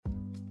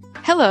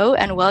Hello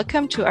and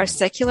welcome to our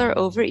Secular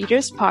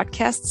Overeaters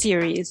podcast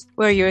series,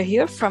 where you'll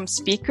hear from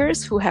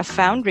speakers who have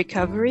found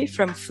recovery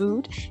from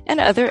food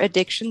and other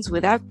addictions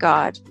without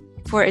God.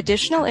 For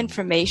additional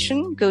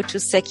information, go to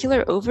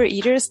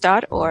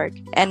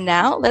secularovereaters.org. And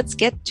now let's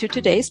get to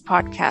today's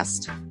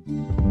podcast.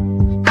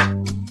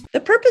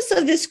 The purpose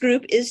of this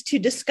group is to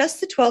discuss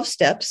the 12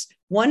 steps,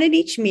 one at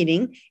each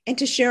meeting, and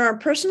to share our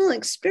personal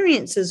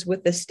experiences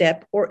with the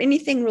step or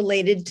anything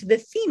related to the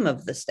theme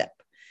of the step.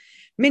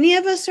 Many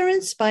of us are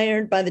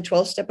inspired by the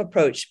 12-step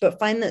approach, but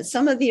find that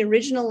some of the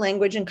original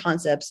language and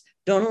concepts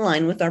don't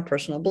align with our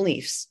personal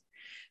beliefs.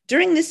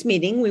 During this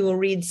meeting, we will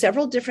read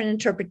several different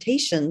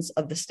interpretations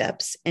of the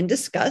steps and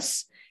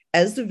discuss,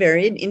 as the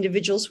varied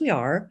individuals we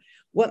are,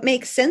 what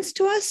makes sense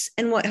to us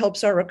and what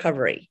helps our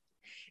recovery.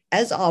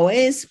 As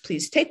always,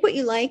 please take what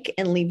you like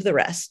and leave the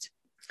rest.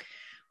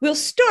 We'll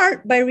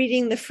start by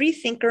reading the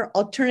Freethinker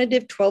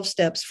Alternative 12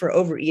 Steps for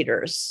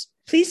Overeaters.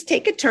 Please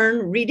take a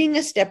turn reading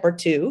a step or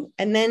two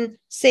and then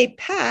say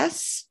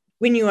pass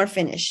when you are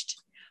finished.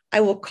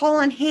 I will call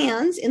on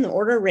hands in the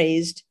order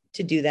raised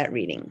to do that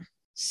reading.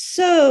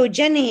 So,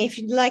 Jenny, if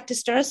you'd like to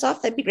start us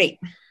off, that'd be great.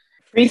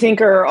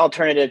 Freethinker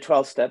Alternative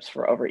 12 Steps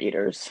for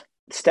Overeaters.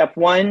 Step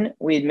 1,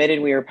 we admitted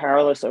we are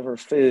powerless over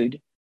food,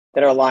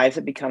 that our lives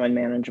have become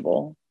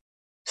unmanageable.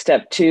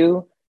 Step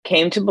 2,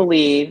 came to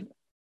believe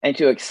and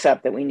to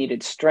accept that we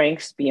needed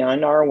strengths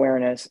beyond our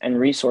awareness and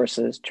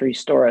resources to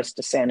restore us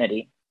to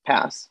sanity.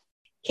 Pass.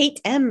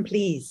 Kate M.,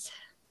 please.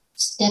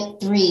 Step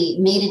 3,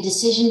 made a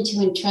decision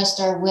to entrust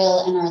our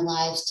will and our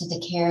lives to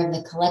the care of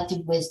the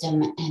collective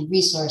wisdom and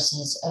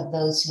resources of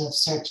those who have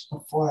searched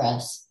before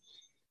us.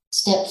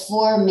 Step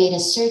 4, made a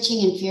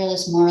searching and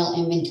fearless moral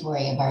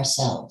inventory of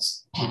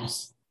ourselves.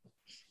 Pass.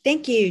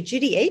 Thank you.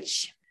 Judy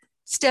H.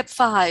 Step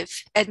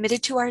 5,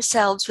 admitted to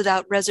ourselves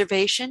without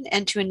reservation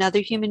and to another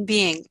human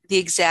being the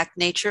exact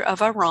nature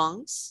of our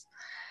wrongs.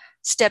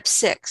 Step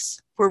 6,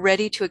 we're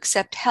ready to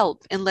accept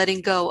help in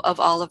letting go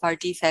of all of our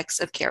defects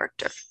of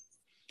character.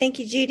 Thank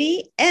you,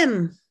 Judy.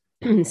 M.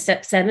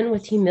 Step 7,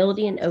 with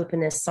humility and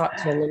openness, sought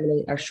to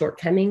eliminate our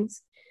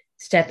shortcomings.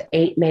 Step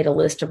 8, made a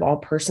list of all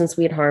persons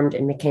we had harmed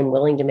and became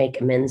willing to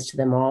make amends to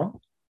them all.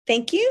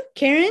 Thank you.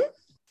 Karen?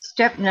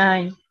 Step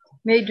 9,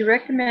 made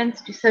direct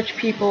amends to such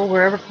people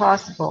wherever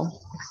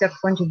possible, except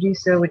when to do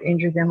so would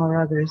injure them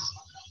or others.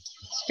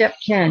 Step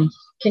 10,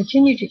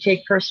 continued to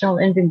take personal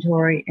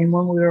inventory, and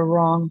when we were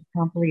wrong,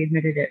 promptly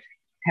admitted it.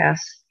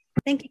 Pass.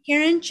 Thank you,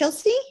 Karen.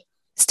 Chelsea?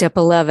 Step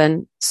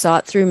 11,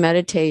 sought through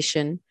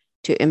meditation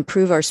to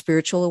improve our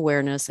spiritual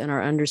awareness and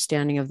our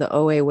understanding of the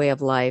OA way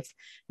of life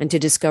and to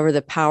discover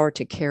the power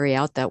to carry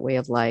out that way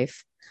of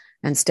life.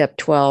 And step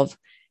 12,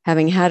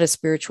 having had a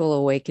spiritual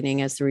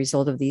awakening as the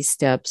result of these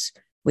steps,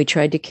 we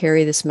tried to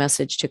carry this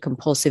message to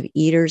compulsive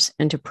eaters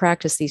and to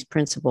practice these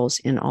principles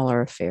in all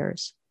our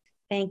affairs.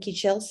 Thank you,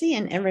 Chelsea,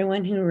 and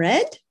everyone who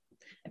read.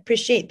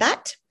 Appreciate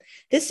that.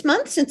 This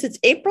month, since it's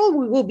April,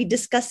 we will be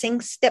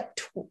discussing step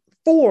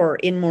 4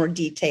 in more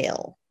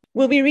detail.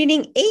 We'll be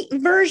reading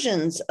 8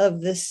 versions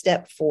of this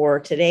step 4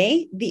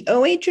 today: the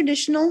OA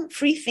Traditional,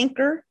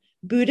 Freethinker,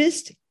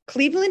 Buddhist,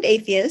 Cleveland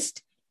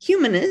Atheist,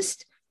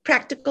 Humanist,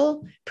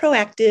 Practical,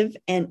 Proactive,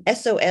 and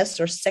SOS,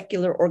 or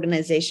Secular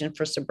Organization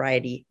for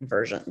Sobriety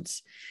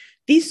versions.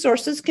 These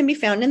sources can be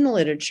found in the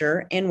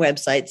literature and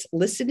websites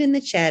listed in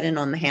the chat and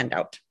on the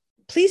handout.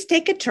 Please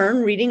take a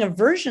turn reading a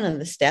version of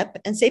the step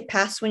and say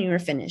pass when you are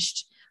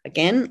finished.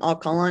 Again, I'll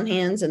call on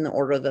hands in the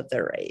order that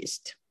they're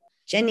raised.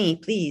 Jenny,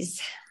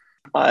 please.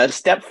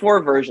 Step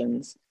 4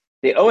 versions.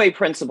 The OA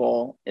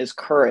principle is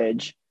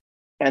courage,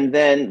 and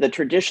then the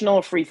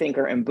traditional,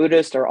 Freethinker, and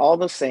Buddhist are all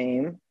the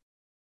same.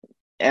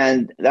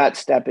 And that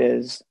step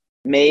is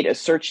made a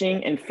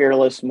searching and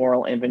fearless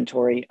moral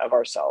inventory of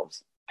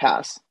ourselves.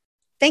 Pass.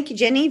 Thank you,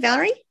 Jenny.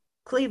 Valerie?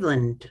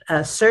 Cleveland,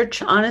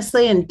 search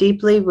honestly and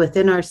deeply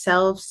within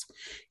ourselves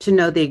to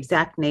know the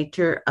exact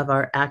nature of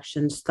our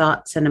actions,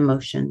 thoughts, and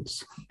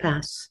emotions.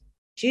 Pass.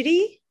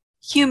 Judy?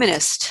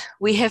 Humanist,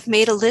 we have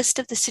made a list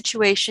of the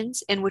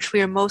situations in which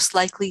we are most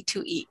likely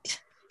to eat.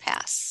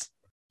 Pass.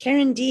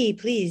 Karen D.,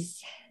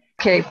 please.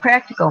 Okay,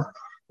 practical.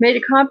 Made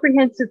a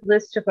comprehensive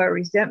list of our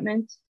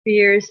resentments,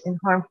 fears, and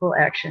harmful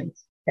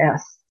actions.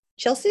 Pass.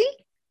 Chelsea?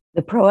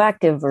 The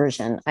proactive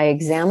version, I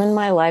examine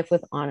my life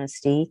with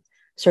honesty,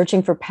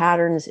 searching for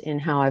patterns in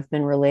how I've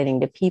been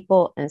relating to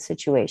people and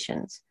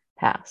situations.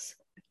 Pass.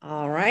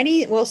 All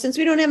righty. Well, since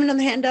we don't have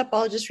another hand up,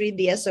 I'll just read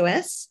the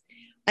SOS.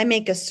 I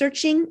make a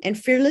searching and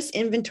fearless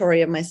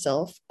inventory of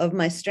myself, of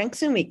my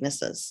strengths and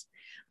weaknesses.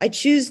 I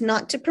choose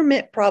not to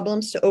permit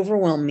problems to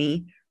overwhelm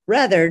me,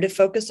 rather to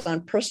focus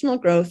on personal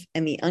growth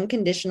and the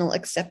unconditional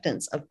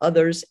acceptance of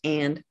others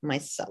and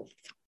myself.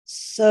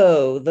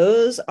 So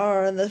those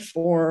are the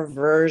 4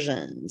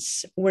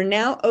 versions. We're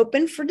now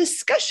open for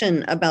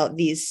discussion about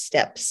these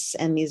steps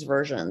and these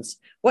versions.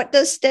 What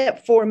does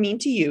step 4 mean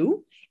to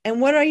you? And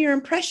what are your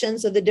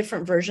impressions of the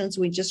different versions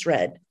we just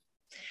read?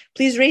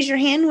 Please raise your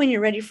hand when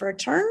you're ready for a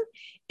turn,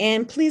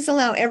 and please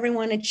allow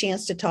everyone a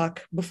chance to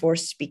talk before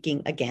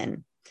speaking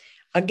again.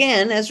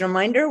 Again, as a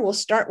reminder, we'll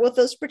start with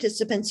those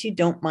participants who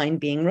don't mind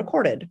being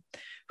recorded.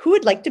 Who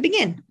would like to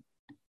begin?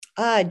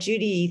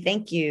 Judy,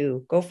 thank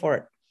you. Go for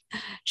it.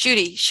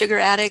 Judy, sugar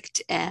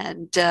addict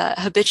and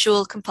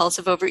habitual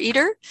compulsive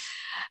overeater.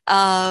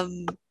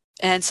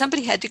 And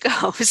somebody had to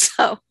go.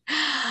 So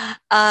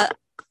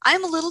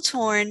I'm a little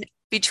torn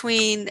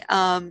between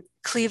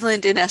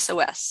Cleveland and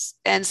SOS.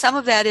 And some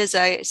of that is,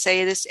 I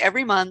say this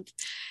every month,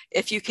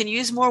 if you can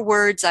use more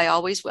words, I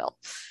always will.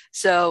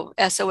 So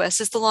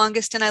SOS is the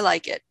longest and I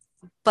like it.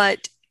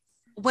 But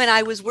when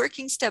I was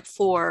working step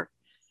 4,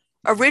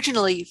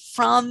 originally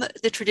from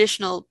the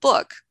traditional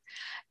book,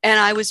 and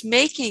I was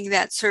making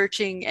that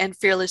searching and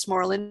fearless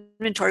moral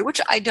inventory,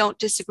 which I don't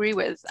disagree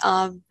with,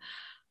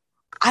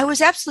 I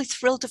was absolutely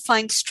thrilled to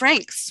find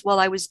strengths while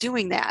I was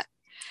doing that.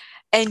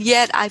 And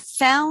yet I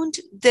found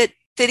that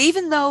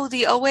even though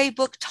the OA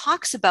book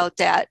talks about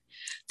that,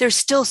 there's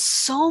still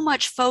so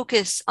much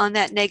focus on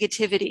that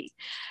negativity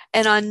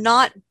and on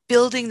not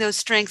building those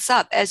strengths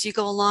up as you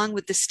go along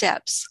with the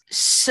steps.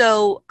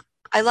 So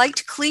I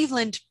liked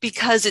Cleveland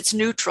because it's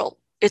neutral.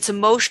 It's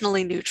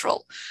emotionally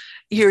neutral.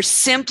 You're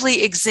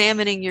simply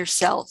examining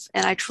yourself.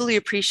 And I truly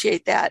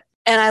appreciate that.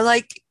 And I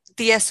like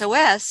the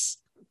SOS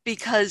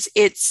because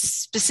it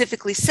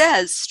specifically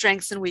says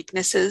strengths and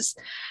weaknesses.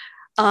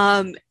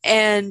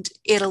 And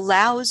it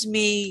allows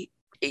me,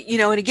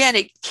 and again,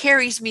 it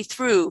carries me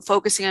through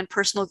focusing on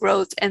personal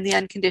growth and the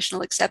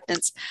unconditional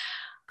acceptance.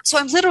 So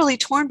I'm literally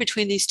torn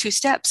between these two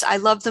steps. I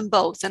love them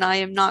both. And I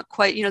am not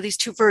quite, these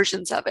two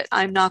versions of it.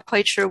 I'm not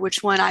quite sure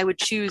which one I would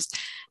choose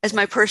as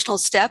my personal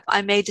step.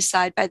 I may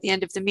decide by the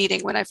end of the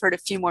meeting when I've heard a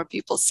few more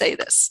people say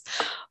this.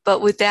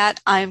 But with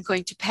that, I am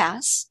going to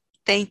pass.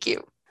 Thank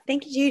you.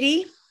 Thank you,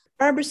 Judy.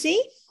 Barbara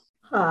C.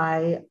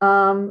 Hi,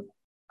 I'm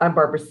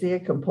Barbara C., a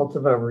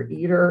compulsive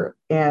overeater,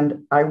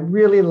 and I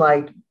really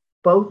liked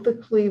both the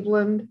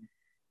Cleveland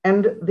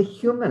and the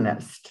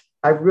Humanist.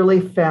 I really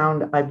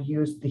found I've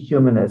used the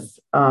Humanist.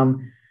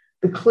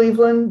 The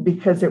Cleveland,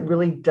 because it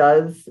really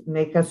does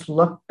make us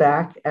look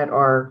back at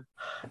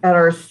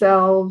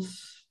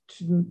ourselves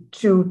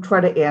to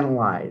try to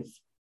analyze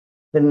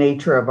the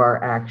nature of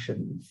our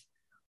actions.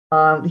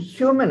 The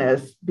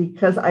Humanist,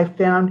 because I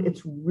found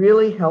it's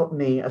really helped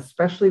me,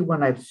 especially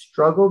when I've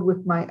struggled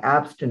with my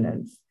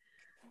abstinence,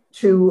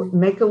 to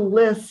make a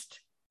list,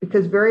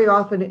 because very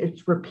often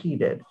it's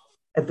repeated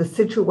at the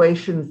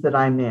situations that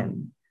I'm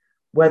in,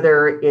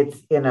 whether it's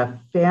in a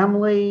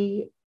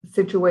family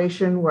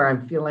situation where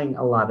I'm feeling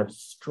a lot of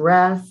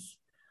stress,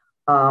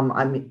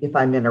 if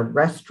I'm in a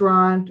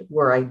restaurant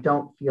where I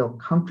don't feel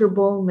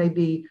comfortable,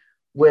 maybe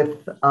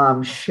with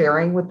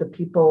sharing with the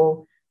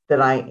people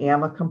that I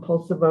am a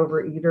compulsive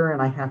overeater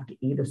and I have to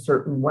eat a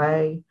certain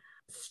way.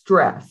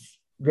 Stress,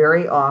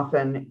 very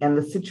often, and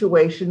the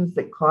situations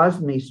that cause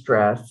me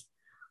stress,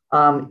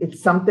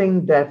 it's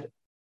something that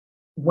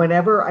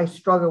whenever I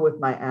struggle with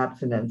my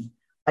abstinence,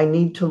 I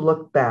need to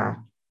look back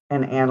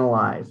and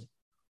analyze,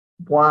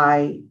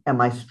 why am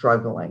I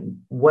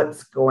struggling?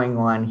 What's going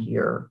on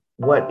here?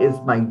 What is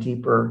my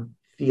deeper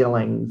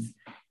feelings?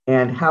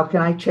 And how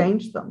can I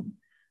change them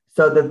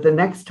so that the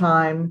next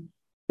time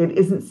it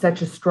isn't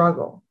such a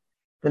struggle?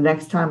 The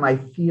next time I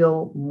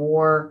feel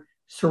more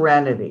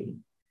serenity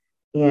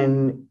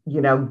in,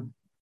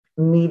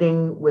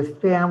 meeting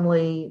with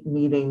family,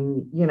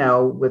 meeting,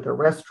 with a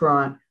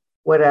restaurant,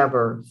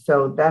 whatever.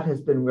 So that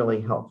has been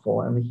really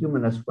helpful. And the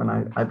Humanist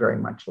one I very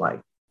much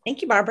like.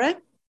 Thank you, Barbara.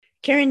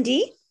 Karen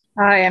D.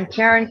 Hi, I'm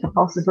Karen,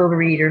 compulsive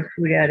overeater,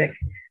 food addict.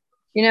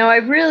 I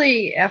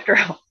really, after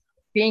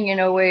being in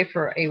OA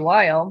for a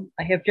while,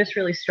 I have just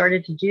really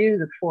started to do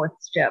the 4th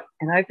step.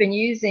 And I've been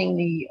using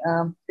the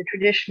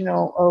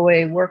traditional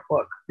OA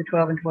workbook, the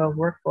 12 and 12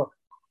 workbook.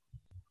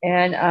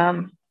 And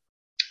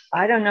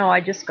I don't know,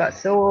 I just got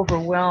so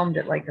overwhelmed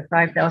at like the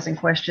 5,000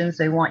 questions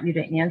they want you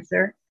to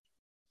answer.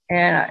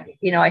 And,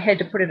 I had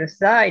to put it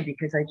aside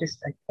because I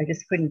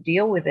just couldn't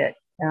deal with it.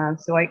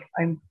 So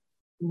I'm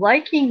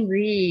liking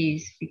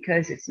these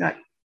because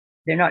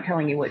they're not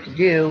telling you what to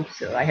do.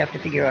 So I have to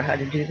figure out how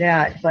to do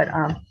that. But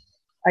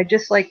I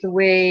just like the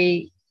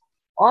way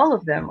all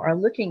of them are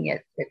looking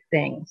at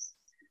things.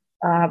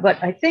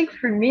 But I think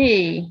for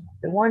me,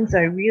 the ones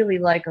I really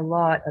like a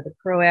lot are the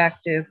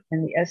proactive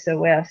and the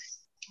SOS.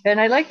 And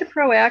I like the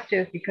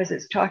proactive because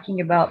it's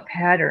talking about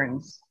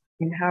patterns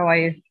and how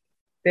I've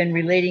been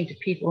relating to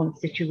people and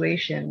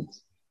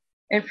situations.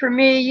 And for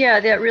me,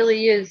 yeah, that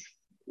really is,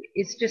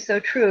 it's just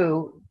so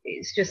true.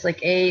 It's just like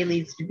A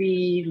leads to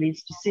B,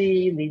 leads to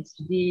C, leads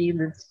to D,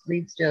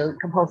 leads to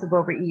compulsive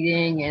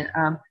overeating.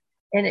 And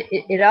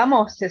it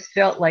almost has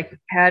felt like the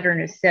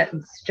pattern is set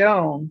in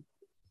stone.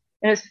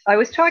 And I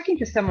was talking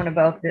to someone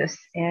about this,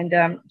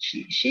 and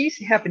she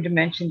happened to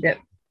mention that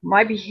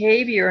my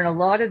behavior in a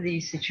lot of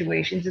these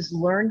situations is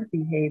learned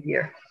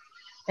behavior.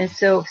 And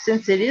so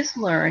since it is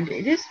learned,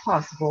 it is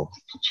possible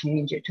to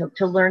change it,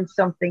 to learn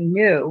something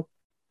new.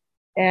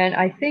 And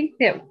I think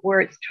that where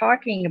it's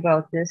talking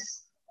about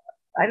this,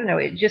 I don't know,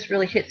 it just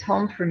really hits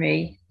home for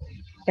me.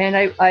 And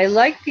I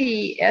like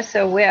the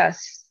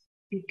SOS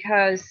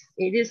because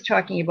it is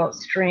talking about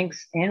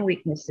strengths and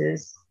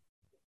weaknesses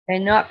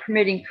and not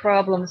permitting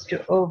problems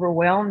to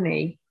overwhelm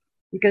me.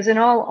 Because in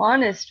all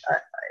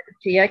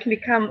honesty, I can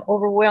become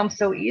overwhelmed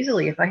so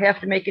easily. If I have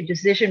to make a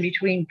decision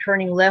between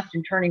turning left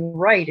and turning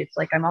right, it's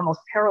like I'm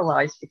almost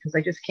paralyzed because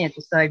I just can't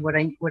decide what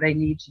I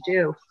need to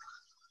do.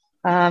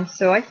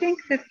 So I think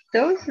that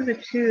those are the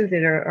two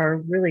that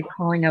are really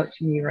calling out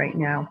to me right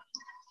now.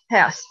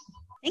 Pass.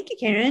 Thank you,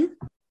 Karen.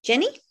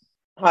 Jenny?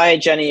 Hi,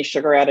 Jenny,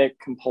 sugar addict,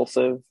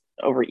 compulsive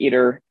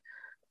overeater.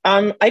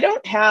 I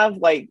don't have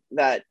like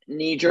that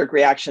knee-jerk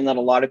reaction that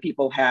a lot of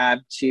people have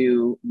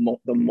to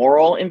the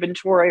moral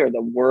inventory or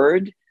the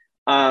word.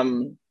 I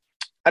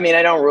mean,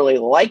 I don't really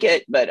like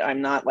it, but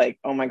I'm not like,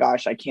 oh my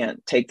gosh, I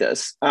can't take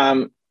this.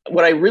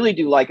 What I really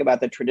do like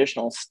about the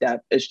traditional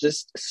step is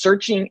just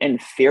searching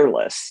and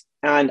fearless.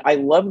 And I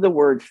love the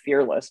word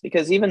fearless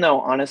because even though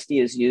honesty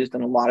is used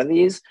in a lot of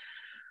these,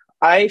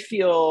 I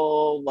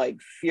feel like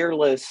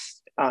fearless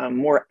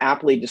more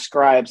aptly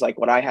describes like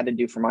what I had to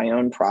do for my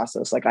own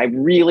process. Like I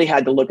really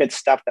had to look at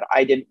stuff that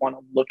I didn't want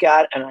to look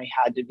at, and I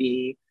had to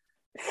be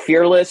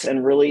fearless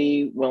and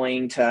really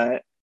willing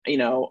to,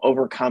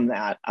 overcome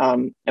that.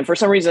 And for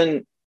some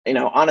reason,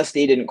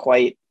 honesty didn't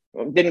quite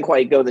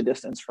go the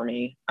distance for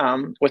me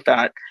with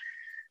that.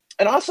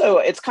 And also,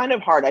 it's kind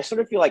of hard. I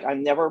sort of feel like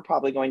I'm never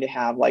probably going to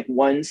have like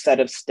one set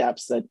of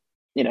steps that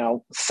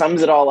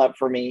sums it all up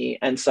for me.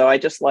 And so I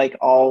just like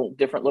all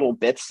different little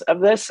bits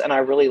of this. And I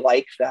really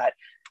like that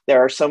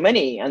there are so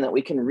many and that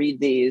we can read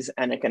these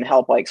and it can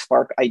help like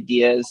spark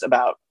ideas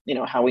about,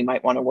 how we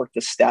might want to work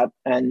this step.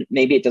 And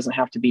maybe it doesn't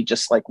have to be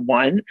just like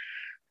one.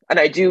 And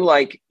I do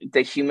like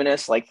the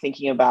humanist, like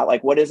thinking about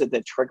like, what is it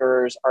that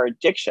triggers our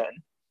addiction?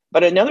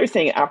 But another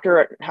thing,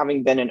 after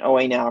having been in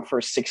OA now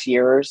for 6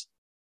 years,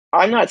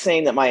 I'm not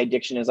saying that my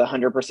addiction is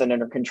 100%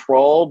 under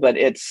control, but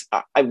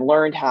I've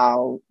learned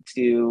how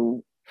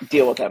to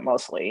deal with it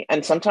mostly.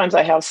 And sometimes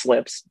I have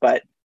slips,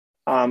 but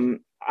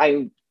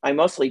I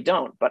mostly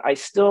don't. But I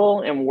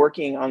still am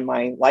working on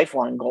my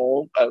lifelong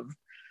goal of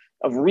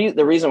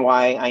the reason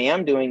why I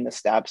am doing the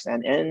steps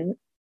and in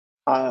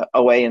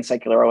OA and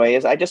secular OA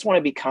is I just want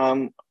to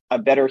become a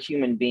better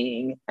human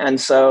being.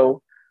 And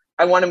so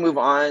I want to move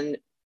on,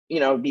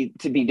 to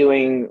be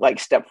doing like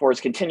step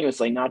 4s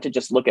continuously, not to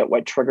just look at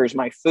what triggers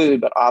my food,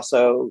 but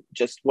also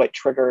just what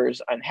triggers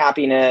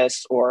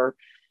unhappiness or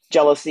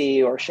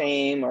jealousy or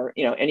shame or,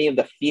 any of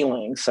the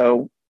feelings.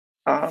 So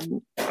I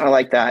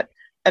like that.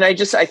 And I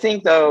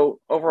think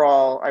though,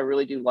 overall, I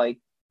really do like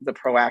the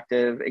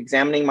proactive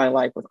examining my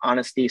life with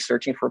honesty,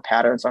 searching for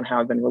patterns on how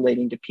I've been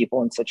relating to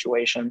people and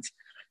situations.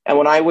 And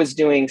when I was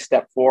doing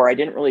step 4, I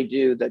didn't really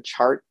do the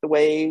chart the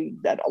way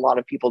that a lot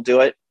of people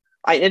do it.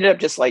 I ended up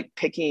just like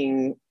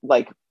picking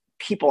like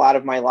people out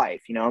of my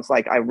life. It's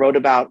like I wrote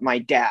about my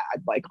dad,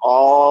 like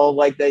all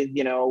like I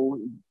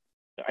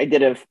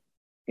did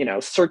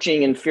a,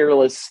 searching and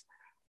fearless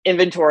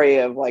inventory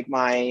of like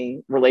my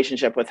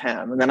relationship with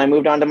him. And then I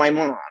moved on to my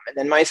mom and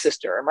then my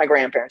sister and my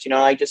grandparents.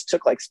 I just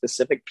took like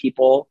specific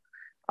people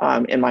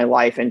in my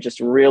life and just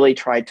really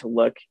tried to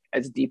look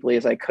as deeply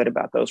as I could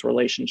about those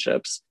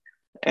relationships.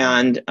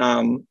 And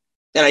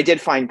I did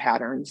find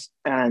patterns.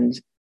 And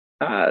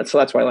so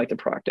that's why I like the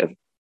proactive.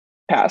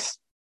 Pass.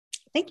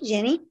 Thank you,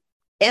 Jenny.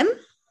 M?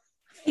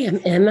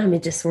 I'm a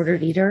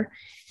disordered eater.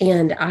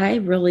 And I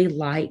really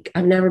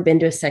I've never been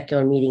to a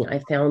secular meeting.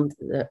 I found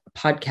the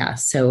podcast.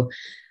 So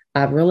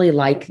I really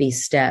like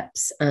these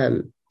steps.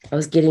 I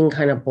was getting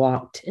kind of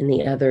blocked in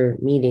the other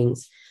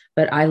meetings,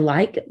 but I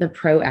like the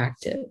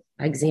proactive.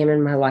 I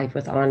examine my life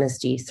with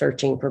honesty,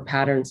 searching for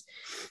patterns,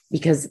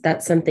 because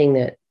that's something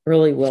that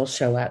really will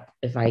show up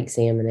if I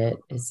examine it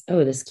is,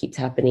 this keeps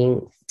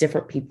happening,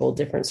 different people,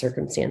 different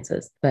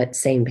circumstances, but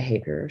same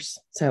behaviors.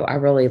 So I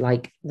really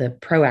like the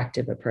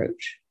proactive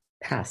approach.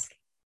 Pass.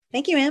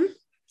 Thank you, Em.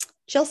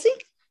 Chelsea?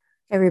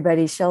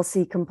 Everybody,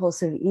 Chelsea,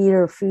 compulsive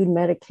eater, food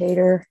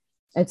medicator,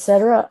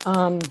 etc.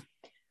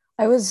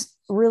 I was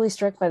really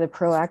struck by the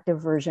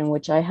proactive version,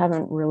 which I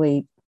haven't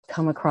really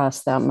come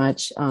across that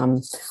much.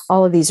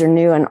 All of these are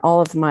new, and all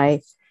of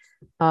my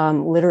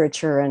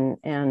literature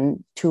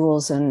and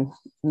tools and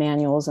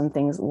manuals and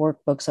things,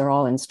 workbooks are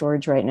all in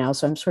storage right now.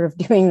 So I'm sort of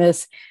doing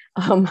this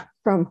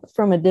from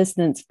a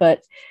distance,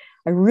 but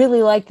I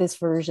really like this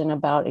version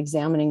about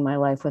examining my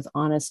life with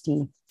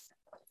honesty.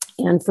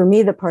 And for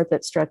me, the part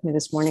that struck me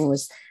this morning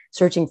was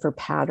searching for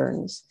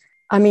patterns.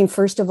 I mean,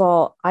 first of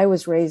all, I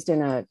was raised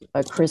in a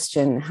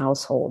Christian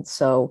household.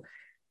 So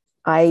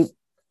I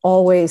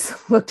always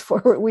looked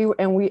forward.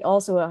 We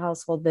also a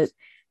household that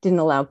didn't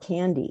allow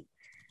candy.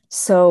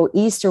 So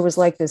Easter was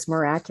like this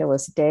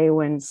miraculous day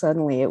when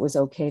suddenly it was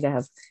okay to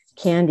have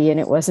candy and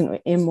it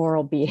wasn't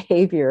immoral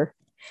behavior.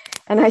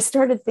 And I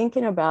started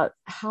thinking about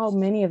how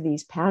many of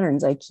these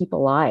patterns I keep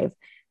alive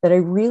that I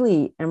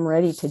really am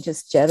ready to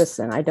just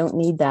jettison. I don't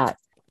need that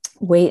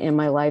weight in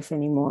my life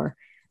anymore.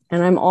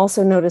 And I'm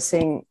also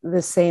noticing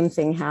the same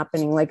thing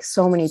happening, like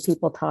so many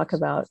people talk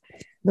about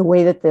the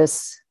way that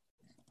this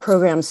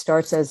program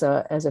starts as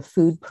a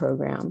food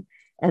program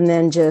and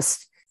then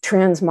just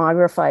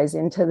transmogrifies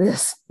into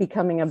this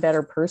becoming a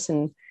better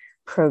person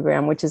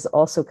program, which is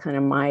also kind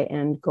of my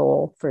end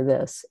goal for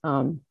this.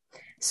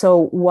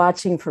 So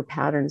watching for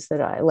patterns that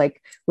I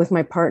like with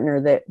my partner,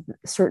 that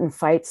certain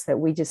fights that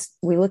we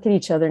look at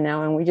each other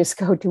now and we just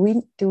go, do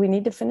we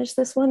need to finish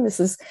this one? This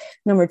is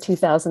number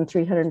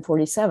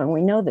 2,347.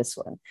 We know this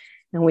one,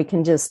 and we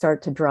can just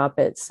start to drop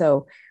it.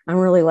 So I'm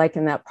really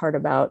liking that part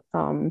about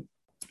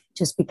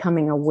just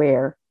becoming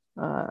aware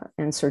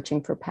and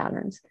searching for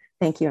patterns.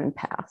 Thank you, and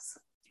pass.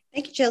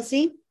 Thank you,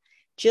 Chelsea.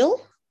 Jill?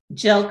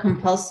 Jill,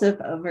 compulsive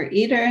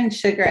overeater and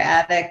sugar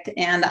addict.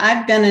 And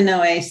I've been in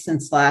OA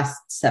since last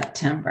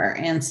September.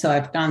 And so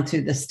I've gone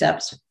through the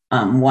steps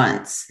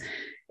once.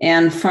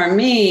 And for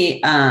me,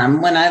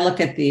 when I look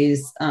at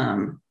these,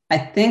 I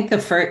think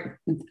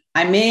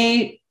I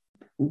may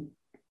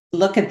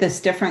look at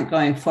this different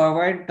going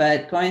forward,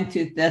 but going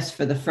through this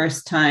for the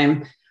first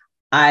time,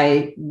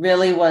 I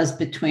really was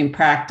between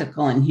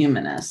practical and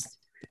humanist.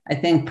 I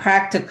think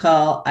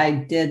practical, I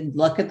did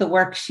look at the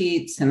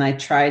worksheets and I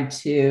tried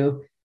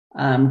to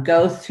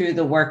go through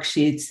the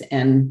worksheets,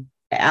 and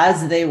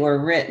as they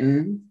were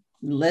written,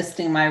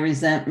 listing my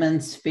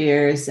resentments,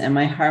 fears, and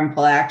my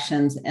harmful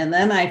actions. And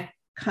then I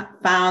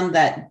found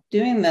that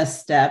doing this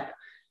step,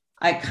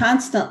 I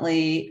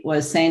constantly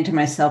was saying to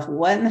myself,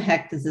 what in the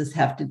heck does this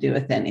have to do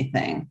with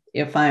anything?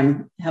 If I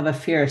have a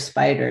fear of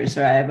spiders,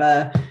 or I have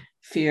a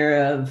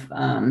fear of,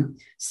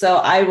 so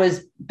I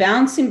was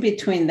bouncing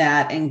between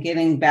that and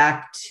getting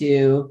back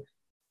to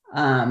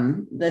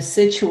the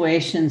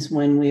situations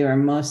when we were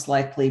most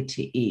likely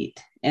to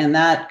eat. And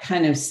that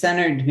kind of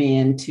centered me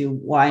into,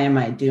 why am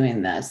I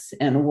doing this?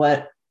 And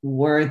what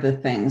were the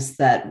things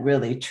that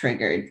really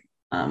triggered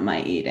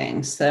my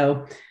eating?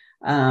 So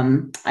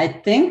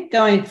I think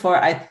going forward,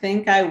 I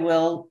think I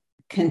will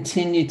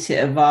continue to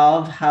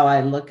evolve how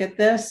I look at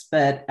this,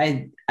 but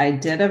I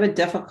did have a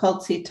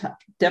difficult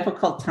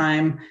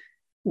time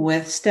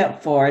with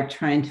step 4,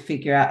 trying to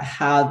figure out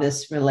how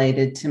this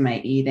related to my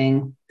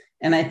eating.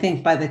 And I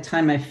think by the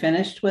time I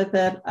finished with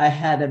it, I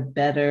had a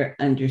better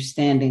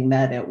understanding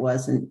that it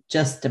wasn't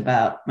just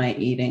about my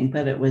eating,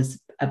 but it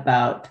was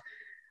about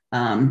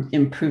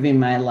improving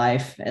my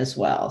life as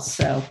well.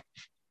 So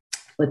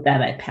with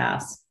that, I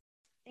pass.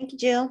 Thank you,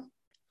 Jill.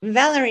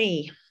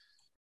 Valerie.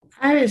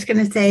 I was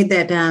going to say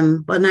that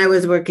when I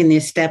was working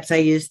these steps, I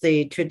used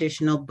the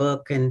traditional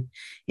book and,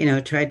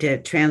 tried to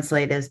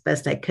translate as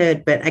best I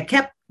could. But I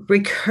kept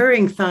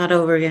recurring thought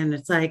over again.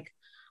 It's like,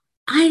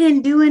 I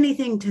didn't do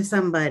anything to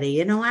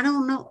somebody, I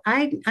don't know.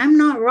 I'm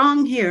not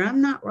wrong here.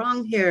 I'm not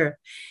wrong here.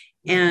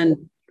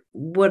 And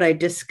what I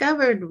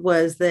discovered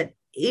was that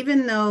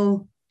even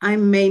though I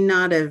may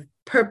not have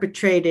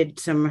perpetrated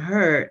some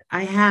hurt,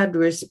 I had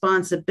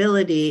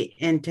responsibility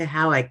into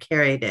how I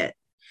carried it.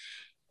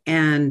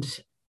 And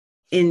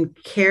in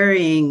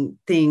carrying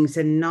things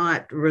and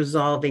not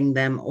resolving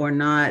them, or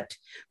not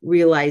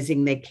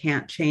realizing they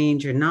can't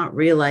change, or not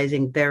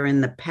realizing they're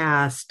in the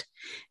past,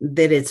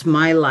 that it's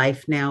my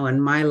life now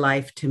and my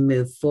life to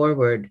move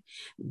forward.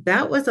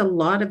 That was a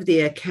lot of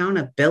the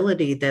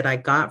accountability that I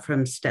got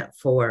from step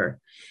 4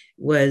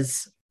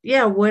 was,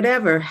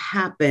 whatever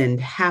happened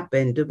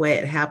the way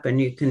it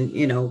happened. You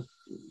can,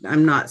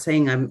 I'm not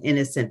saying I'm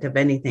innocent of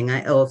anything.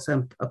 I owe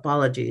some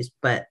apologies,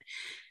 but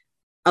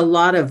a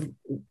lot of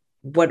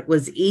what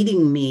was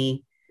eating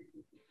me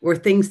were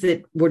things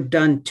that were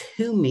done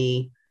to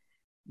me.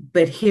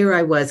 But here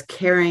I was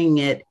carrying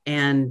it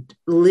and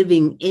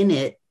living in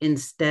it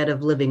instead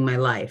of living my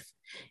life.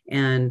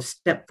 And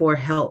step 4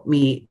 helped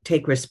me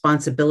take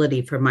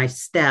responsibility for my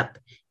step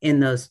in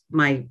those,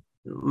 my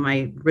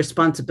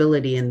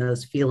responsibility in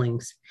those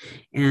feelings.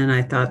 And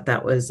I thought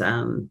that was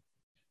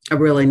a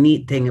really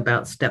neat thing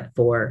about step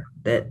 4,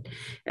 that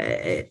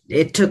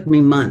it took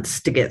me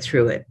months to get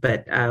through it.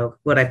 But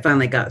what I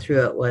finally got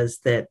through it was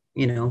that,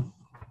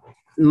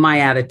 my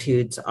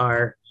attitudes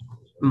are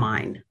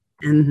mine.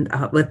 And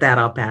with that,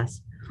 I'll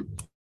pass.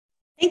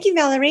 Thank you,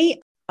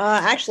 Valerie.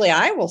 Actually,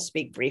 I will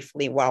speak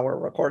briefly while we're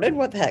recorded.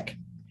 What the heck?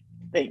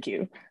 Thank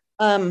you.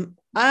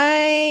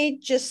 I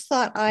just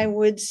thought I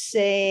would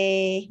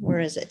say, where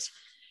is it?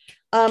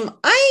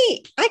 I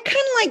kind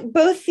of like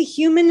both the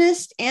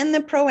humanist and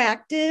the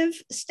proactive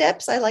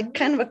steps. I like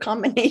kind of a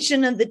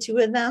combination of the two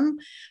of them,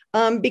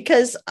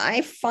 because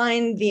I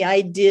find the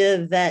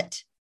idea that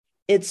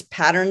it's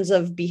patterns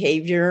of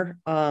behavior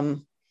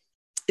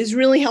is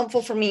really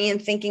helpful for me in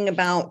thinking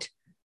about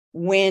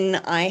when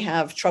I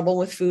have trouble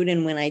with food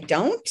and when I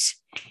don't.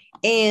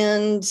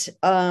 And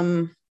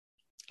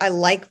I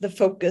like the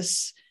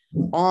focus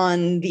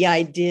on the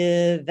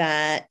idea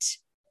that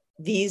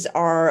these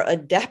are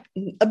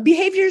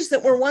behaviors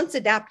that were once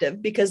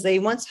adaptive because they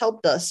once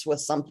helped us with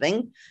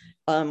something,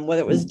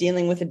 whether it was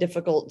dealing with a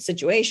difficult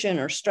situation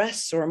or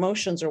stress or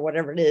emotions or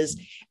whatever it is.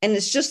 And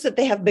it's just that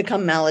they have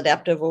become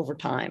maladaptive over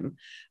time.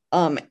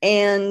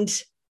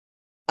 And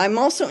I'm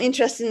also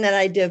interested in that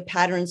idea of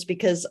patterns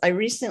because I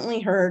recently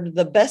heard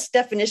the best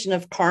definition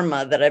of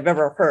karma that I've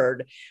ever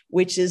heard,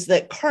 which is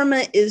that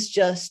karma is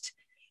just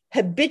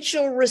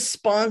habitual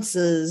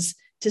responses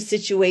to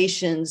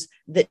situations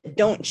that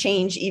don't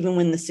change even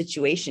when the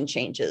situation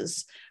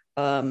changes,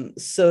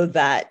 so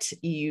that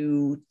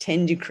you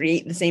tend to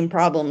create the same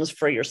problems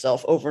for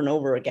yourself over and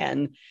over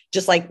again,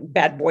 just like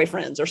bad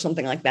boyfriends or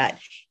something like that.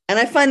 And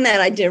I find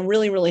that idea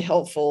really, really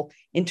helpful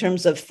in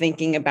terms of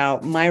thinking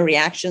about my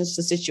reactions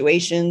to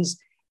situations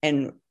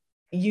and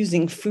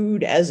using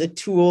food as a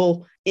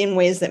tool in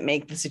ways that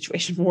make the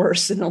situation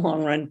worse in the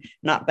long run,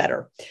 not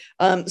better.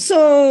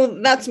 So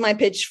that's my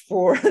pitch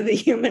for the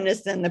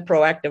humanist and the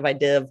proactive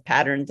idea of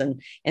patterns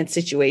and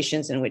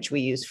situations in which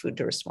we use food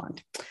to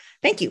respond.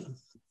 Thank you.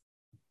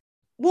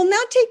 We'll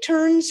now take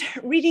turns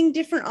reading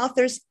different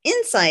authors'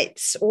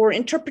 insights or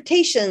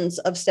interpretations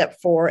of step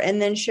 4, and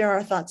then share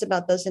our thoughts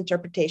about those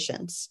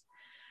interpretations.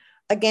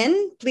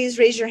 Again, please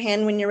raise your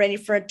hand when you're ready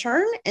for a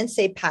turn and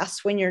say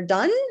pass when you're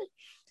done.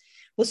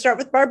 We'll start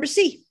with Barbara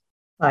C.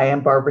 I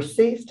am Barbara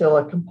C., still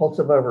a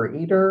compulsive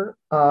overeater.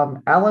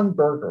 Alan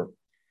Berger.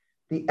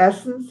 The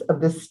essence of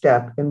this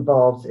step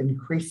involves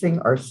increasing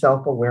our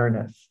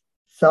self-awareness,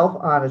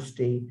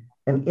 self-honesty,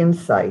 and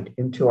insight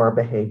into our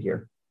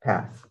behavior.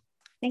 Pass.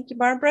 Thank you,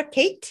 Barbara.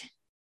 Kate?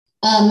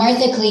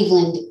 Martha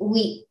Cleveland.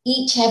 We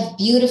each have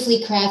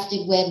beautifully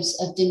crafted webs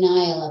of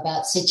denial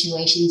about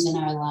situations in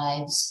our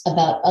lives,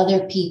 about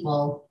other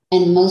people,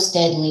 and most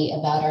deadly,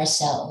 about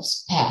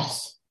ourselves.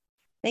 Pass.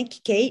 Thank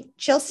you, Kate.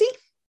 Chelsea?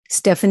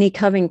 Stephanie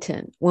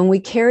Covington. When we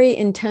carry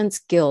intense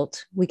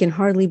guilt, we can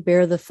hardly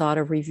bear the thought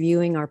of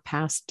reviewing our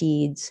past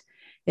deeds.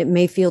 It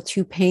may feel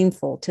too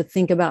painful to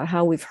think about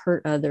how we've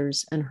hurt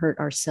others and hurt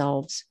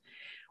ourselves.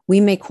 We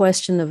may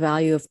question the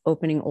value of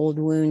opening old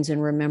wounds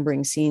and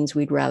remembering scenes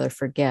we'd rather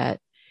forget.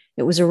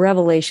 It was a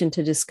revelation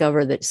to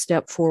discover that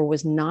step 4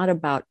 was not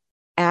about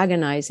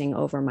agonizing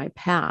over my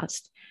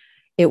past.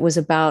 It was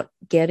about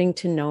getting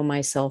to know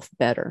myself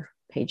better.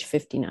 Page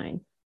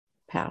 59.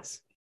 Pass.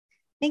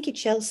 Thank you,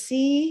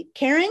 Chelsea.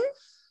 Karen?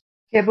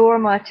 Gabor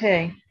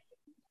Mate.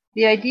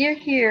 The idea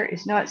here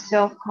is not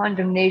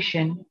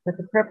self-condemnation, but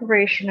the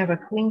preparation of a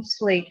clean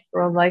slate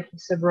for a life of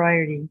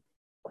sobriety.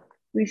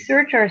 We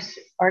search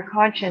our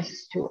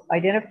conscience to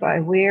identify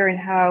where and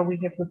how we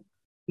have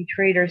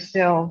betrayed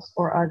ourselves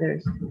or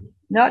others,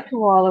 not to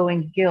wallow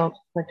in guilt,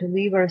 but to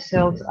leave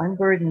ourselves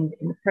unburdened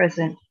in the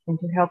present and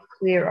to help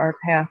clear our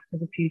path for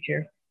the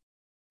future.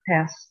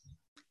 Pass.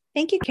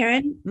 Thank you,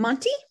 Karen.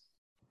 Monty?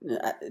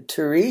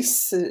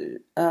 Therese,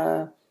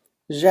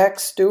 Jacques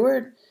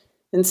Stewart.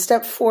 In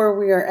step 4,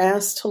 we are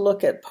asked to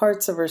look at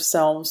parts of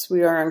ourselves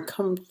we are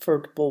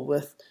uncomfortable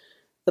with,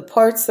 the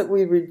parts that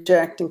we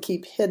reject and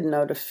keep hidden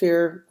out of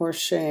fear or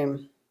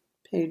shame.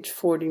 Page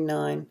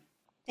 49.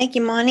 Thank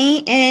you,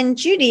 Monty. And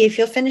Judy, if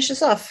you'll finish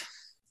us off.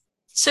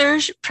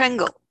 Serge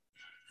Prengel.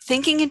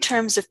 Thinking in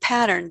terms of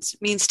patterns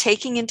means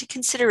taking into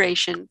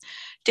consideration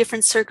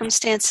different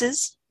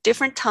circumstances,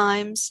 different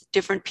times,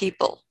 different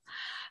people.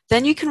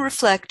 Then you can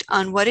reflect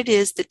on what it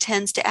is that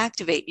tends to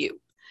activate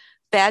you,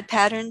 bad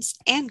patterns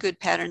and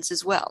good patterns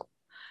as well.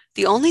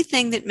 The only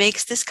thing that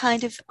makes this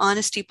kind of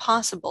honesty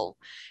possible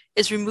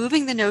is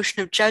removing the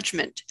notion of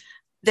judgment,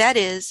 that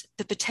is,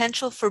 the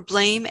potential for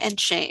blame and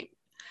shame.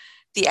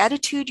 The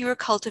attitude you are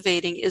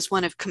cultivating is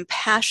one of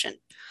compassion,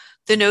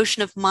 the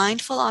notion of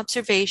mindful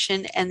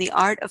observation and the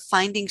art of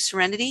finding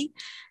serenity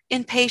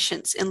in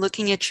patience in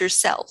looking at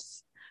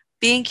yourself,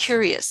 being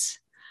curious.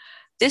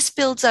 This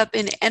builds up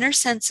an inner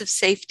sense of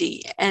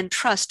safety and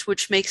trust,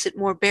 which makes it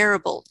more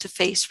bearable to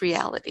face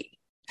reality.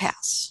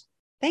 Pass.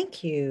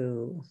 Thank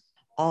you.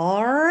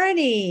 All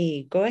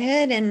righty. Go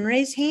ahead and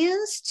raise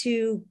hands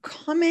to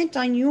comment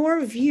on your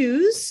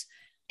views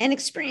and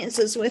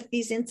experiences with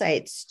these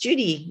insights.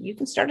 Judy, you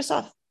can start us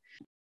off.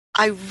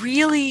 I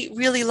really,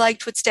 really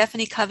liked what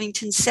Stephanie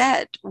Covington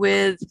said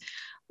with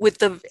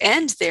the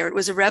end there. It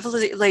was a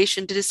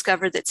revelation to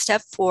discover that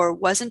step 4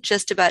 wasn't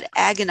just about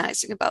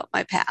agonizing about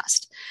my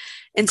past.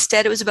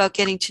 Instead, it was about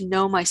getting to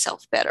know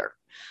myself better,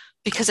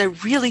 because I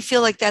really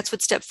feel like that's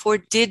what step 4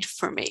 did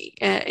for me.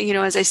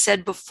 As I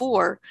said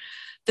before,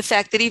 the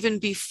fact that even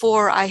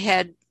before I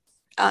had,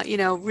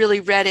 really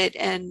read it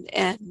and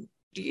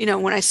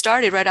when I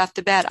started right off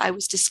the bat, I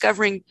was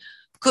discovering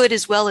good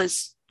as well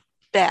as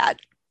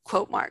bad,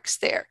 quote marks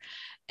there,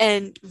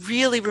 and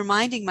really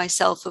reminding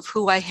myself of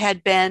who I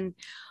had been,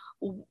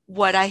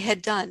 what I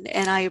had done.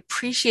 And I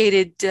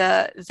appreciated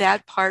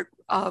that part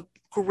a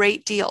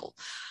great deal.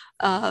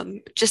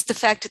 Just the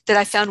fact that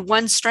I found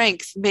one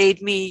strength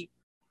made me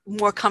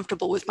more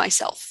comfortable with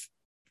myself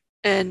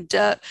and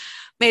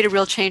made a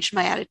real change in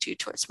my attitude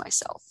towards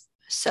myself.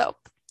 So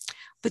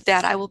with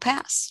that, I will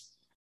pass.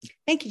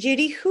 Thank you,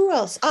 Judy. Who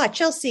else?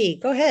 Chelsea,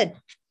 go ahead.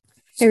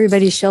 Hey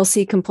everybody,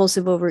 Chelsea,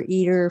 compulsive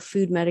overeater,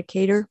 food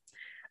medicator,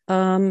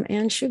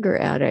 and sugar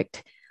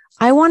addict.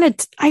 I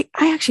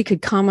actually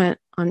could comment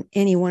on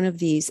any one of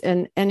these,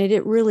 and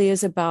it really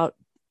is about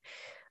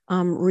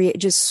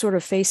just sort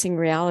of facing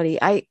reality.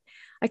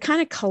 I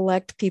kind of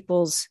collect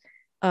people's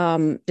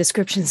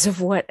descriptions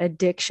of what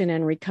addiction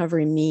and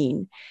recovery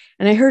mean.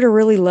 And I heard a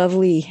really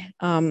lovely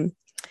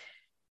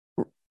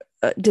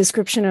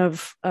description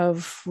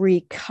of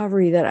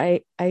recovery that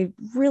I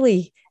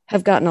really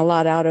have gotten a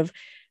lot out of.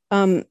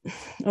 a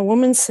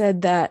woman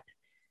said that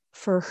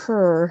for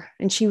her,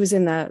 and she was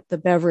in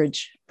the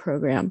beverage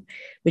program,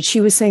 but she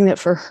was saying that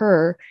for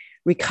her,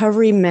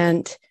 recovery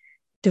meant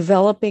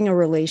developing a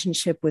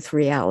relationship with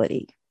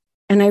reality.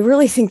 And I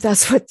really think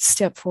that's what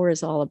step 4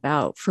 is all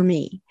about for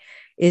me,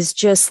 is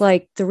just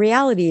like the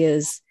reality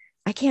is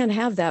I can't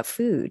have that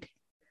food.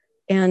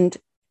 And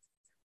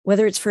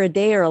whether it's for a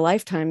day or a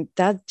lifetime,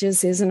 that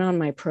just isn't on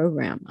my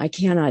program. I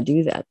cannot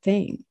do that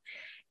thing.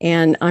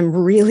 And I'm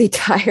really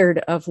tired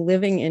of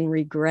living in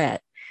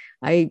regret.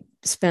 I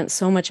spent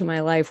so much of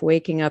my life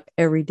waking up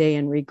every day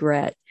in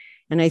regret.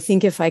 And I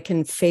think if I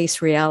can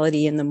face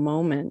reality in the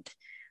moment,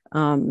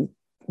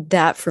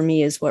 that for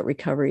me is what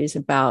recovery is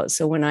about.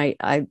 So when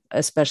I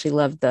especially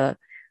love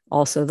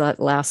also that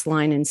last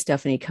line in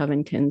Stephanie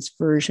Covington's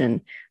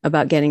version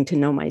about getting to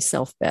know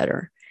myself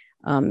better.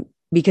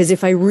 Because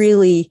if I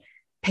really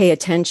pay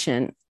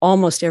attention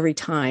almost every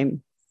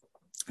time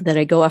that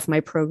I go off my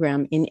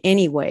program in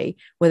any way,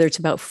 whether it's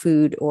about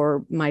food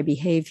or my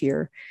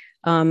behavior,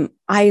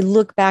 I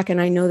look back and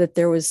I know that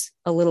there was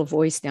a little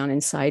voice down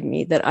inside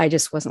me that I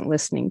just wasn't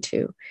listening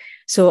to.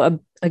 So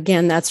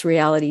again, that's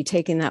reality,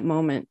 taking that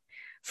moment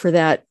for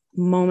that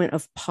moment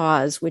of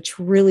pause, which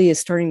really is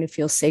starting to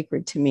feel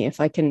sacred to me.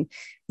 If I can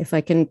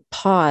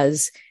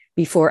pause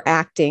before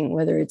acting,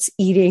 whether it's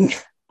eating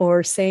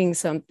or saying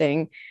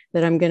something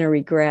that I'm going to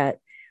regret,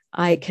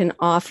 I can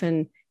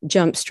often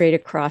jump straight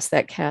across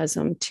that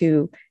chasm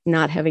to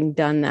not having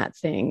done that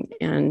thing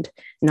and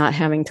not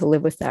having to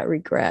live with that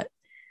regret.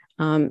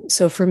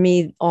 So for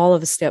me, all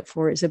of step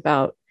 4 is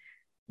about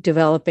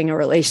developing a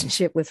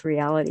relationship with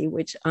reality,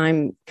 which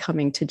I'm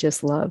coming to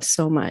just love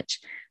so much.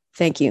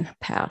 Thank you.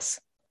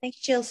 Pass. Thank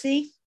you,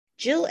 Chelsea.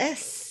 Jill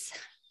S.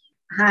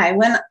 Hi.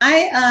 When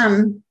I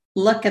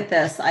look at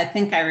this, I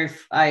think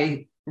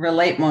I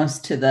relate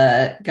most to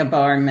the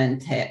Gabor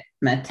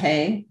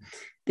Mate.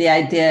 The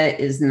idea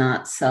is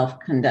not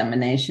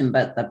self-condemnation,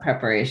 but the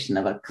preparation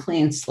of a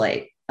clean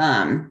slate.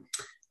 I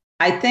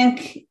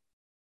think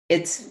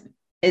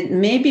it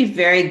may be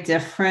very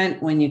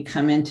different when you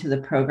come into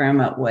the program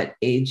at what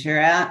age you're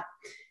at.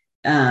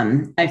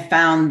 I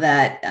found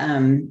that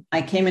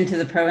I came into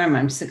the program,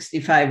 I'm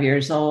 65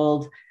 years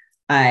old.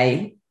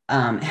 I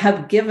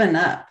have given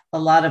up a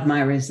lot of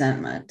my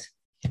resentment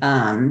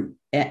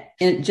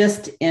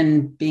just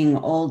in being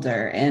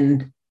older.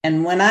 And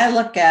when I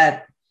look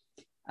at,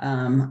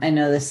 I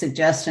know the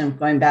suggestion of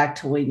going back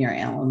to when you're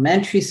in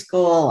elementary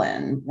school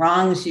and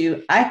wrongs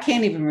you, I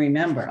can't even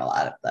remember a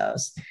lot of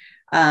those.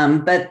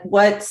 But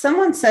what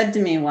someone said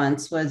to me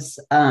once was,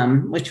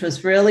 which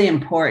was really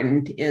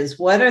important, is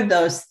what are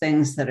those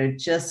things that are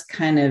just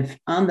kind of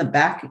on the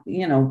back,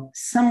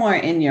 somewhere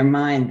in your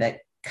mind that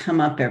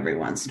come up every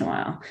once in a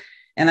while.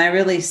 And I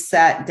really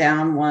sat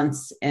down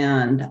once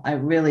and I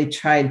really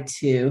tried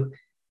to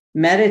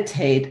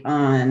meditate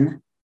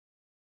on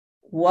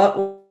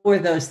what were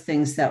those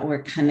things that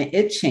were kind of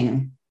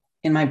itching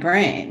in my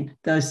brain,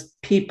 those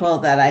people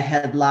that I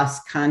had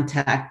lost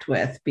contact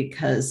with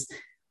because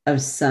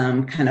of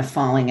some kind of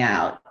falling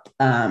out,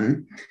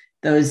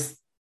 those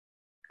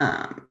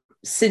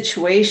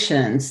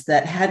situations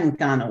that hadn't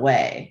gone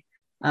away.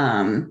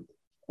 So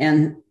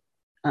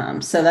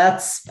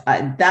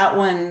that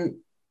one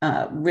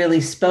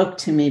really spoke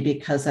to me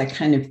because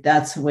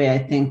that's the way I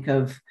think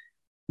of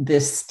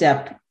this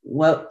step.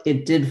 What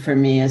it did for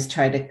me is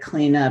try to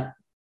clean up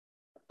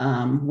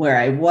where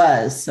I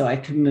was so I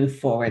could move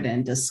forward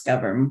and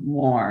discover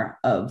more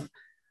of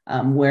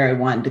where I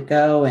wanted to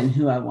go and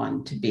who I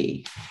wanted to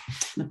be.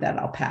 With that,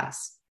 I'll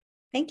pass.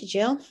 Thank you,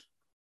 Jill.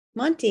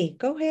 Monty,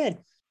 go ahead.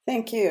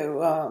 Thank you.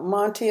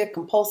 Monty, a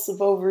compulsive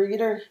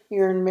overeater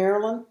here in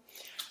Maryland.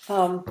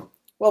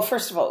 Well,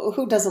 first of all,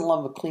 who doesn't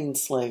love a clean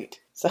slate?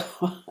 So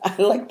I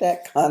like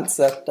that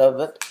concept of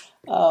it.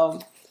 I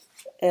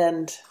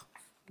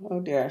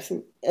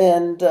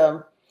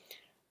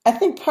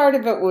think part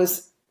of it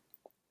was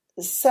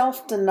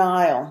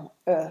self-denial.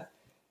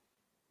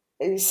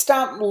 You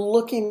stop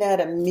looking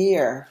at a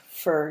mirror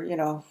for,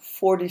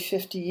 40,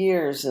 50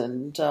 years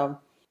and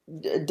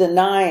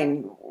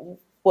denying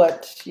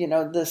what,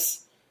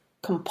 this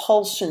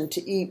compulsion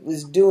to eat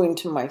was doing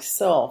to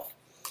myself.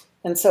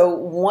 And so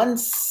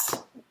once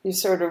you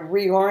sort of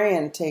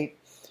reorientate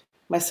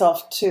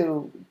myself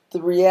to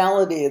the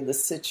reality of the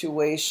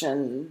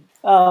situation.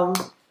 And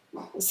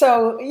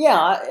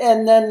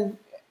then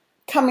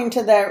coming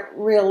to that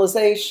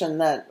realization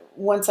that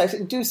once I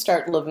do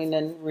start living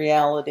in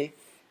reality,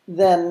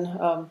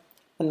 then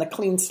in the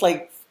clean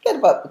slate, forget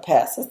about the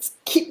past. Let's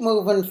keep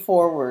moving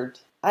forward.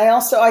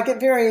 I get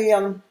very,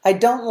 I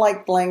don't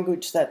like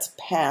language that's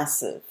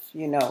passive,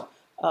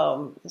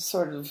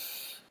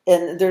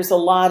 and there's a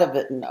lot of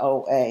it in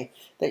OA,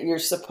 that you're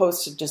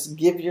supposed to just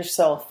give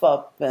yourself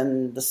up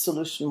and the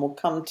solution will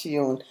come to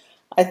you. And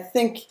I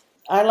think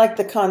I like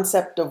the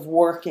concept of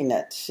working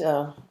it.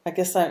 I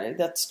guess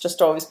that's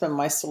just always been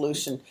my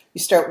solution. You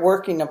start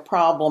working a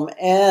problem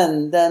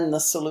and then the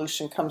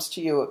solution comes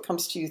to you. It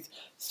comes to you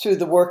through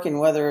the working,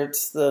 whether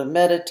it's the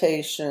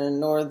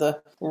meditation or the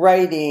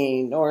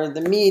writing or the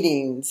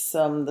meetings.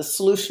 The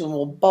solution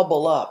will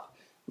bubble up.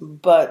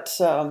 But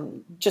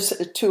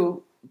just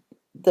to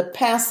the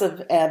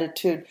passive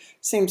attitude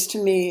seems to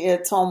me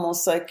it's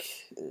almost like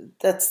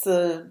that's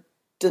the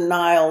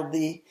denial,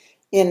 the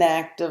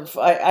inactive.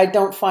 I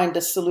don't find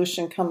a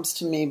solution comes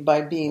to me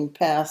by being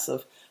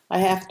passive. I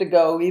have to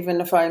go,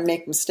 even if I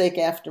make mistake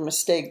after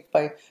mistake,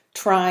 by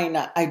trying,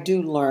 I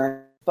do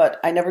learn, but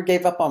I never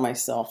gave up on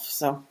myself.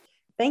 So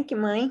thank you,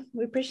 Monty.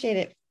 We appreciate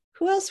it.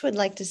 Who else would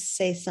like to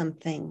say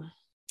something?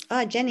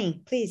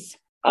 Jenny, please.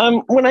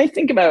 When I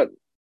think about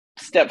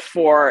step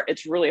 4,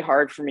 it's really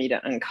hard for me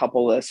to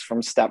uncouple this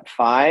from step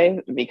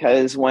 5,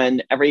 because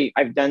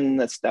I've done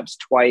the steps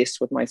twice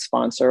with my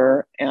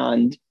sponsor,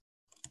 and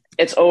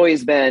it's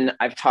always been,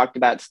 I've talked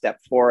about step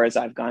 4 as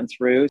I've gone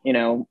through,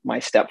 my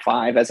step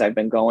 5 as I've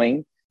been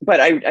going. But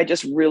I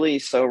just really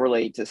so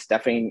relate to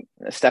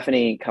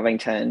Stephanie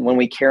Covington. When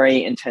we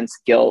carry intense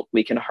guilt,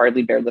 we can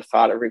hardly bear the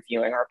thought of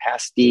reviewing our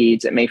past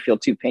deeds. It may feel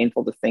too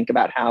painful to think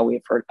about how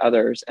we've hurt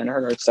others and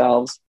hurt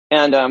ourselves.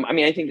 And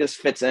I think this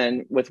fits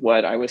in with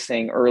what I was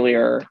saying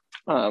earlier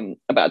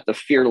about the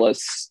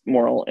fearless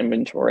moral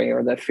inventory,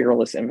 or the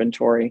fearless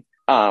inventory.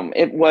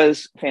 It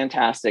was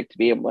fantastic to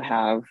be able to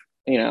have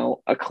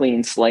a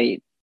clean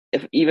slate,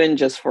 if even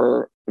just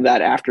for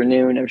that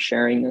afternoon of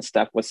sharing this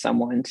stuff with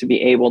someone, to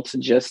be able to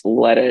just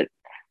let it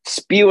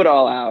spew it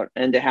all out,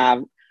 and to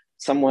have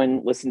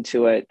someone listen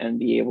to it and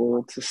be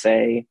able to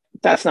say,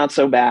 that's not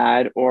so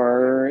bad,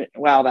 or,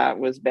 wow, that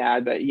was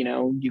bad, but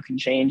you can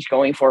change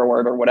going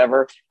forward, or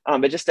whatever.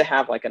 But just to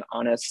have like an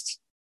honest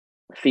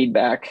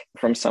feedback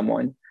from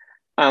someone.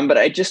 But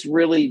I just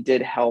really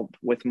did help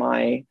with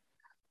my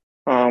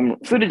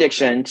food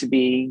addiction, to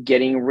be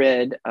getting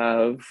rid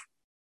of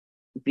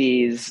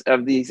these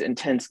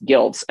intense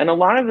guilts. And a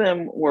lot of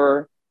them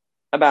were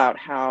about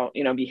how,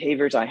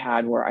 behaviors I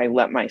had where I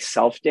let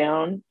myself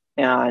down,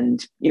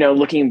 and,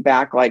 looking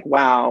back, like,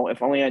 wow,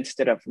 if only I'd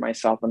stood up for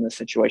myself in this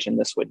situation,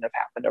 this wouldn't have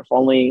happened. If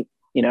only,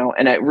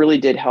 and it really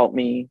did help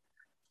me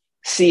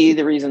see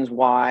the reasons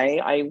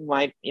why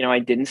I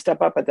didn't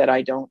step up, but that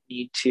I don't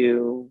need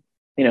to,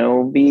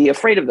 be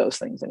afraid of those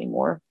things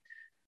anymore.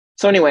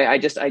 So anyway, I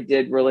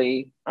did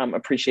really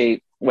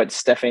appreciate what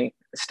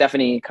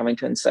Stephanie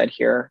Covington said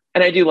here.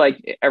 And I do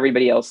like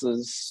everybody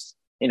else's,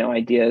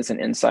 ideas and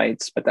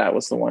insights, but that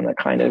was the one that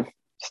kind of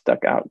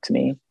stuck out to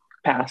me.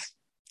 Pass.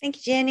 Thank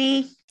you,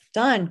 Jenny.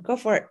 Dawn, go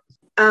for it.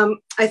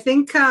 I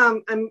think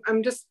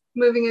I'm just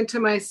moving into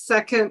my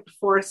second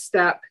 4th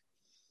step.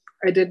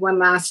 I did one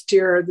last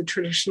year, the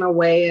traditional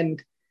way,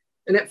 and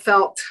it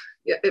felt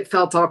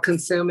all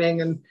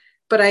consuming,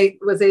 but I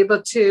was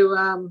able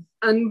to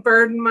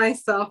unburden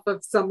myself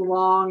of some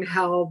long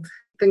held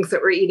things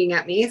that were eating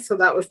at me. So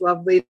that was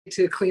lovely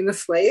to clean the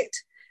slate.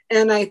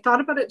 And I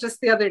thought about it just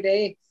the other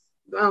day.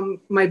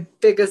 My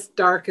biggest,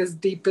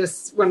 darkest,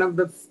 deepest, one of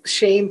the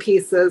shame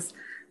pieces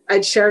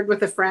I'd shared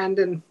with a friend,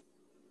 and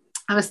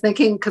I was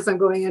thinking, because I'm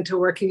going into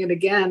working it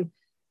again.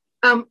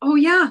 Oh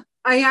yeah,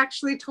 I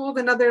actually told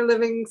another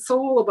living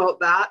soul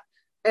about that.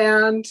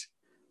 And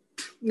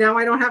now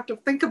I don't have to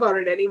think about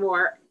it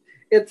anymore.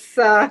 It's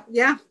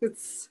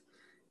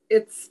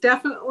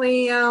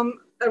definitely a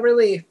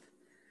relief.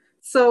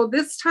 So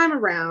this time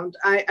around,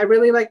 I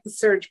really like the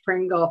Serge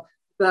Pringle,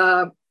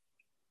 the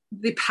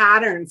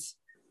patterns.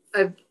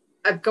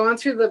 I've gone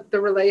through the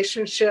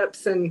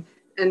relationships and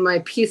my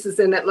pieces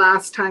in it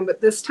last time, but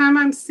this time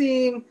I'm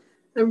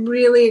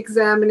really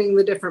examining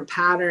the different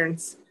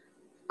patterns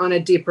on a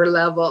deeper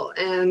level,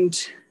 and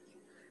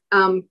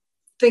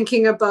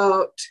thinking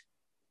about,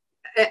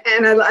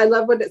 and I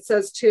love what it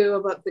says too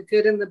about the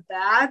good and the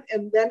bad,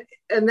 and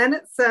then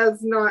it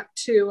says not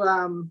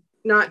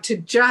to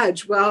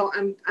judge. Well,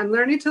 I'm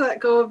learning to let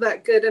go of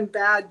that good and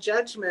bad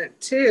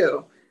judgment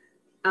too.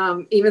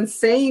 Even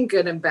saying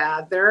good and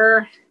bad,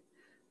 there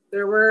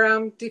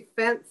were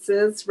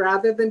defenses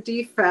rather than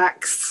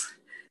defects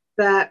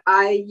that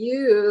I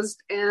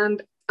used,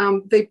 and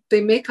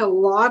they make a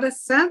lot of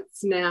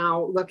sense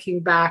now looking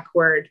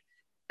backward.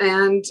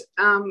 And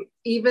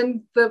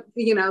even the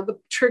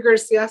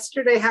triggers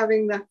yesterday,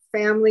 having the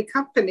family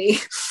company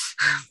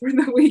for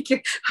the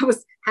weekend, I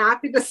was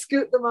happy to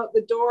scoot them out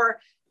the door,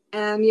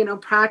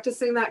 and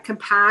practicing that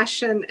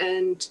compassion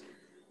and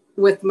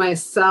with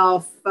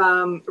myself,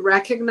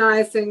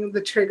 recognizing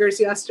the triggers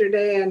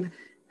yesterday and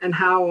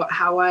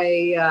how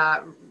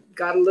I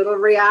got a little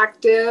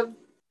reactive,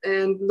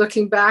 and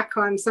looking back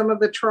on some of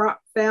the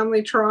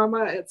family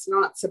trauma, it's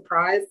not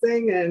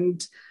surprising.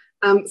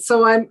 And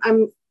so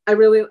I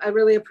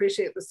really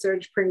appreciate the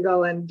Serge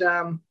Pringle, and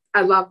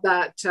I love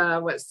that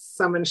what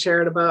someone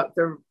shared about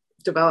the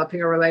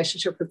developing a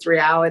relationship with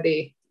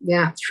reality,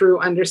 through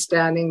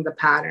understanding the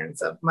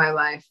patterns of my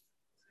life,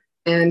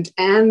 and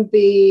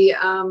the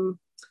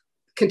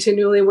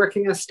continually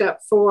working a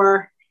step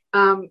 4,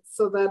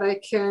 so that I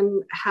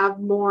can have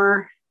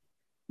more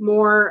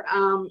more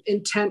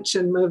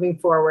intention moving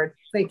forward.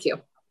 Thank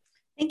you.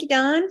 Thank you,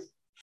 Dawn.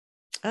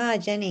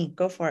 Jenny,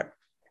 go for it.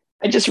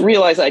 I just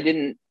realized I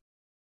didn't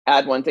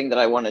add one thing that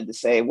I wanted to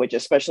say, which,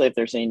 especially if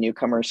there's any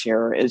newcomers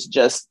here, is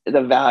just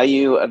the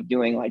value of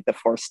doing like the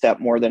 4th step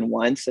more than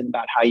once, and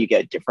about how you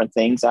get different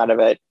things out of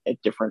it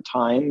at different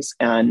times.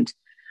 And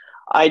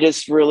I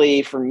just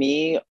really, for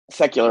me,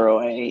 secular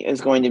OA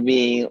is going to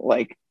be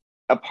like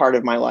a part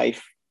of my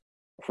life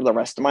for the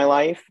rest of my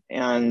life.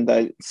 And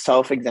the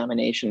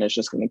self-examination is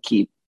just going to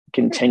keep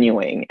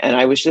continuing. And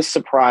I was just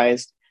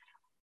surprised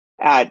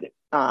at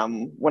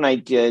when I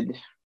did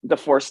the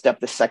 4th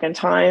step the second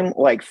time,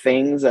 like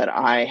things that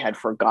I had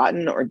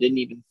forgotten or didn't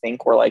even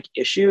think were like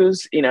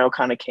issues,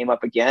 kind of came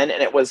up again.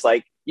 And it was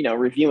like,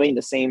 reviewing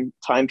the same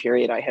time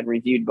period I had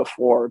reviewed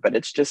before, but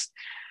it's just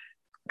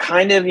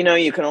kind of,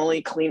 you can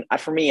only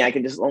for me, I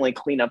can just only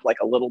clean up like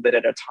a little bit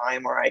at a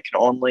time, or I can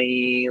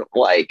only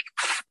like,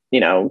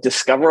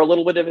 discover a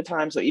little bit at a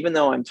time. So even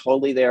though I'm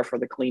totally there for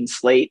the clean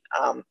slate,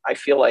 I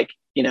feel like,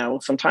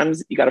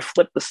 sometimes you got to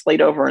flip the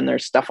slate over and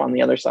there's stuff on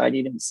the other side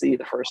you didn't see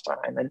the first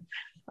time. And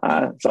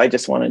so I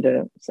just wanted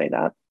to say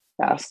that.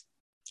 Pass.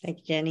 Thank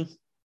you, Jenny.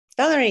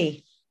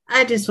 Valerie.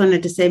 I just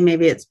wanted to say,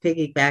 maybe it's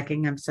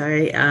piggybacking, I'm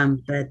sorry,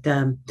 but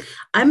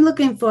I'm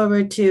looking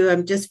forward to,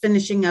 I'm just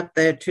finishing up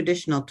the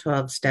traditional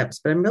 12 steps,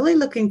 but I'm really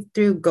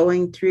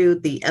going through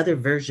the other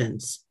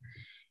versions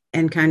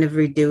and kind of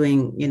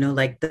redoing,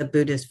 like the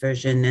Buddhist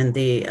version and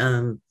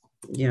the,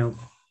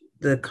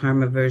 the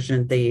karma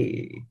version,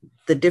 the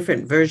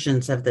different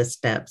versions of the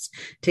steps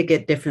to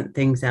get different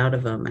things out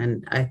of them.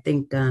 And I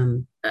think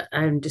I'm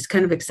just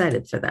kind of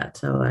excited for that.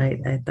 So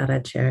I thought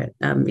I'd share it.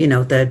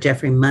 The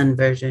Jeffrey Munn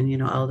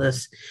version,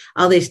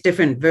 all these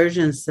different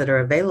versions that are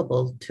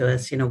available to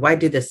us, why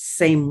do the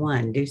same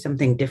one? Do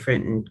something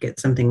different and get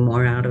something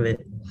more out of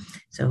it.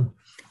 So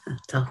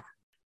that's all.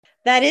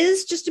 That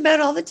is just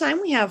about all the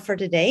time we have for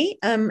today.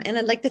 And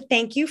I'd like to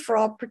thank you for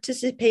all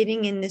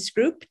participating in this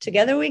group.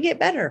 Together we get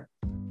better.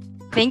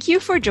 Thank you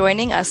for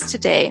joining us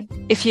today.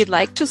 If you'd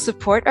like to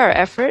support our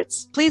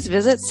efforts, please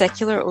visit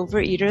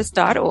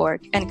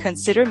secularovereaters.org and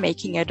consider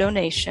making a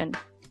donation.